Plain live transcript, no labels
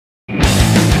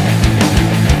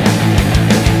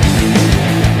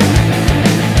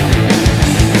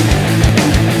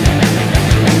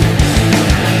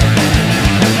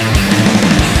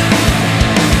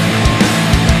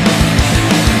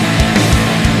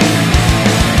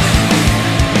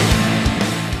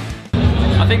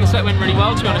went really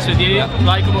well, to be honest with you.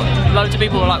 Like, loads of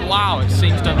people were like, wow, it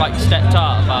seems to have like stepped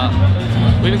up, but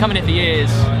we've been coming here for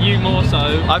years, you more so.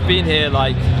 I've been here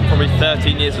like probably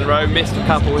 13 years in a row, missed a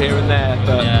couple here and there,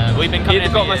 but yeah, we've been coming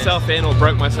either got myself in or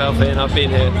broke myself in. I've been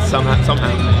here somehow.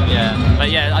 Yeah,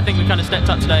 but yeah, I think we kind of stepped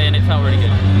up today and it felt really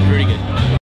good, really good.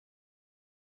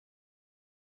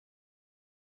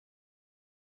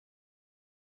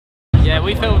 Yeah,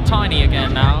 we feel tiny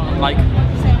again now, like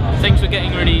things were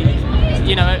getting really,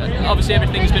 you know, obviously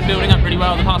everything's been building up really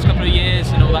well the past couple of years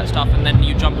and all that stuff, and then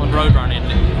you jump on road running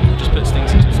and it just puts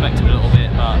things into perspective a little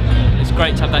bit, but it's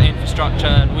great to have that infrastructure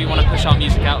and we want to push our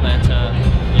music out there to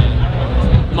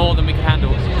more than we can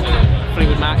handle.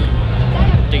 Fleetwood Mac,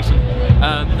 decent.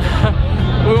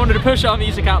 We wanted to push our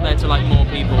music out there to like more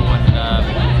people, and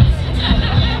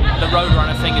the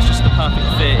Roadrunner thing is just the perfect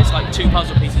fit. It's like two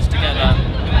puzzle pieces together,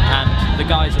 and the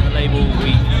guys at the label,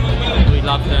 we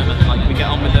love them and like we get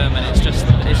on with them, and it's just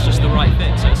the right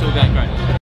fit. So it's all going great.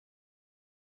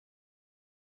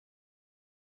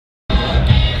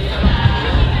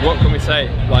 What can we say?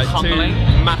 Like Humbling.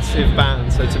 Two massive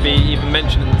bands, so to be even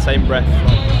mentioned in the same breath,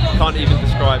 like, can't even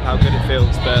describe how good it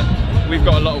feels. But we've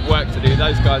got a lot of work to do.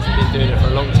 Those guys have been doing it for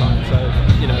a long time, so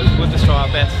you know we'll just try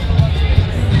our best.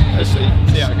 See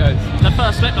how it goes. The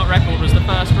first Slipknot record was the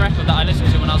first record that I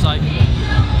listened to when I was like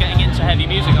getting into heavy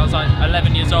music. I was like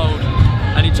 11 years old,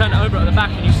 and you turn it over at the back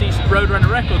and you see some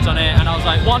Roadrunner records on it, and I was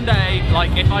like, one day,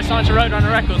 like if I sign to Roadrunner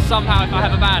records somehow, if I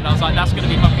have a band, I was like, that's going to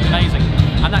be fucking amazing.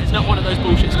 And that is not one of those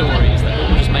bullshit stories that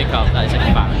we'll just make up. That is a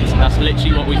fact. That's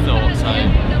literally what we thought. So,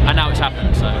 and now it's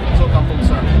happened. So it's all come full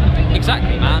circle.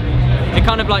 Exactly, man. It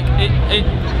kind of like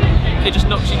it just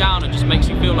knocks you down and just makes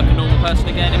you feel like a normal person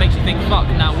again. It makes you think, fuck,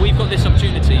 now we've got this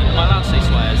opportunity. Am I allowed to say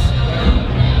swears?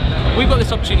 We've got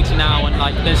this opportunity now, and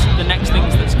like there's the next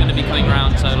things that's going to be coming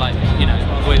around. So like, you know,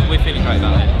 we're feeling great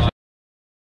about it.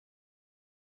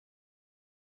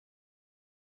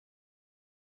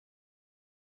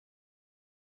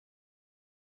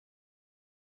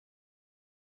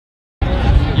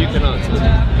 You can answer.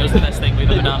 It was the best thing we've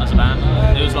ever done as a band.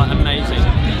 It was like amazing.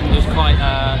 It was quite,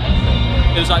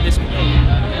 it was like this,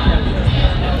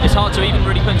 it's hard to even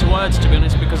really put into words, to be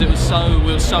honest, because we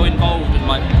were so involved, and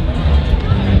like,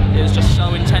 it was just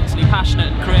so intensely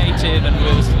passionate and creative, and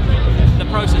the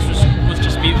process was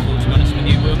just beautiful, to be honest with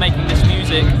you. We were making this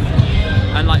music,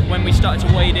 and like when we started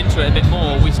to wade into it a bit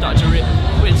more, you started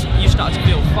to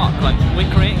feel, fuck, like we're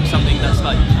creating something that's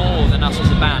like more than us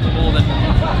as a band, more than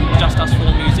just us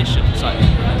four musicians. Like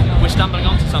we're stumbling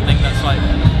onto something that's like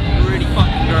really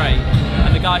fucking great,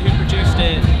 and the guy who produced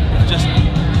it just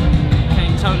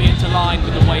came totally into line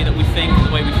with the way that we think,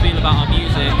 the way we feel about our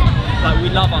music. Like we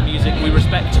love our music, we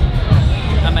respect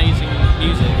amazing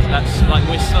music. That's like,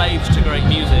 we're slaves to great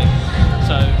music.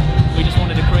 So we just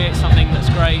wanted to create something that's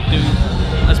great, do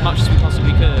as much as we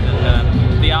possibly could,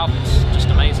 and the album's just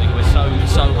amazing. We're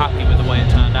so happy with the way it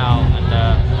turned out,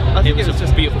 and I think it was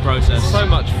just a beautiful process. So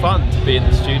much fun to be in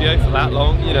the studio for that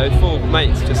long, you know, four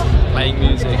mates just playing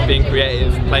music, being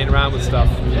creative, playing around with stuff,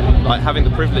 like having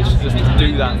the privilege to just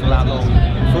do that for that long.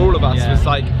 For all of us, it was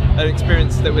like an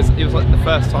experience that was like the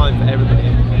first time for everybody.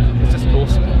 It was just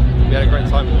awesome. We had a great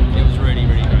time. It was really,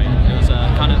 really great. It was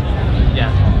kind of,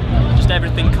 yeah, just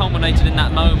everything culminated in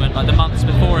that moment. Like the months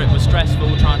before it was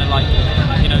stressful, trying to like,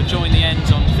 you know, join the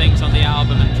ends on things on the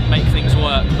album and make things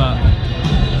work, but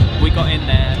we got in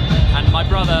there. And my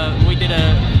brother, we did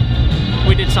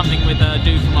something with a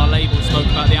dude from our label, spoke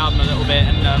about the album a little bit,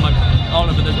 and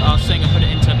Oliver, our singer, put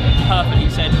it into perfect. He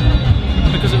said,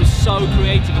 because it was so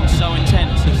creative and so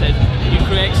intense, he said, you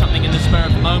create something in the spur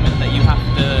of the moment that you have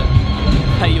to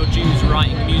pay your dues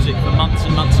writing music for months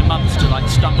and months and months to like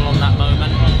stumble on that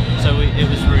moment. So it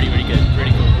was really, really good,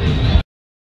 really cool.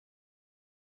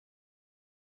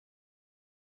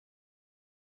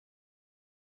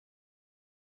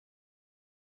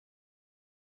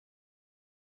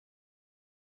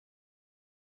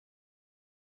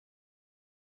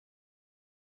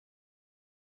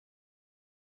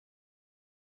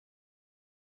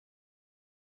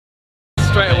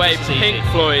 Straight away, Pink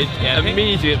Floyd,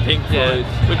 immediate Pink Floyd.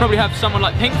 We'd probably have someone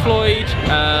like Pink Floyd,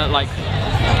 like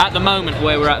at the moment,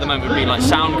 where we're at the moment would be like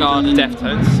Soundgarden,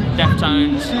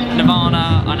 Deftones,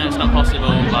 Nirvana. I know it's not possible,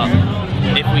 but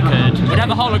if we could, we'd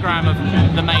have a hologram of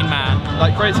the main man.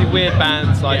 Like crazy weird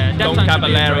bands like Don Deftones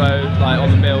Caballero, like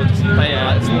on the bill, just playing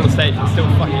like smaller stages, still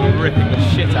fucking ripping the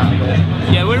shit out of it.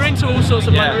 Yeah, we're into all sorts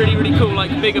of like really, really cool like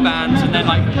bigger bands, and then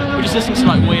like we're just listening to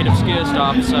like weird obscure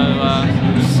stuff. So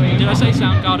did I say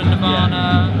Soundgarden,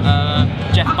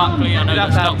 Nirvana, Jeff Buckley. I know You'd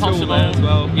have that's to not have Tool possible. there as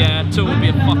well. Yeah, Tool would be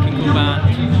a fucking cool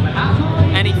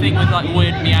band. Anything with like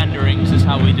weird meanderings is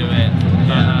how we do it.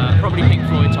 Probably Pink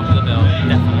Floyd, top of the bill,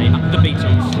 definitely. The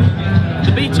Beatles.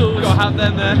 The Beatles. Gotta have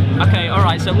them there. Okay,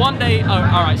 alright, so one day,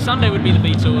 alright, Sunday would be the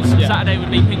Beatles, Yeah. Saturday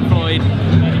would be Pink Floyd,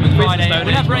 Friday, Stone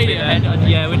we'd have Age probably Radiohead,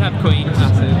 yeah, we'd have Queen.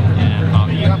 Massive. Yeah, fuck.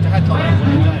 You have to headline one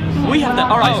of the days. We have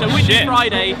that, alright, Oh, so we'd do shit.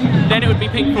 Friday, then it would be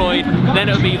Pink Floyd, then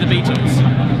it would be the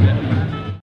Beatles.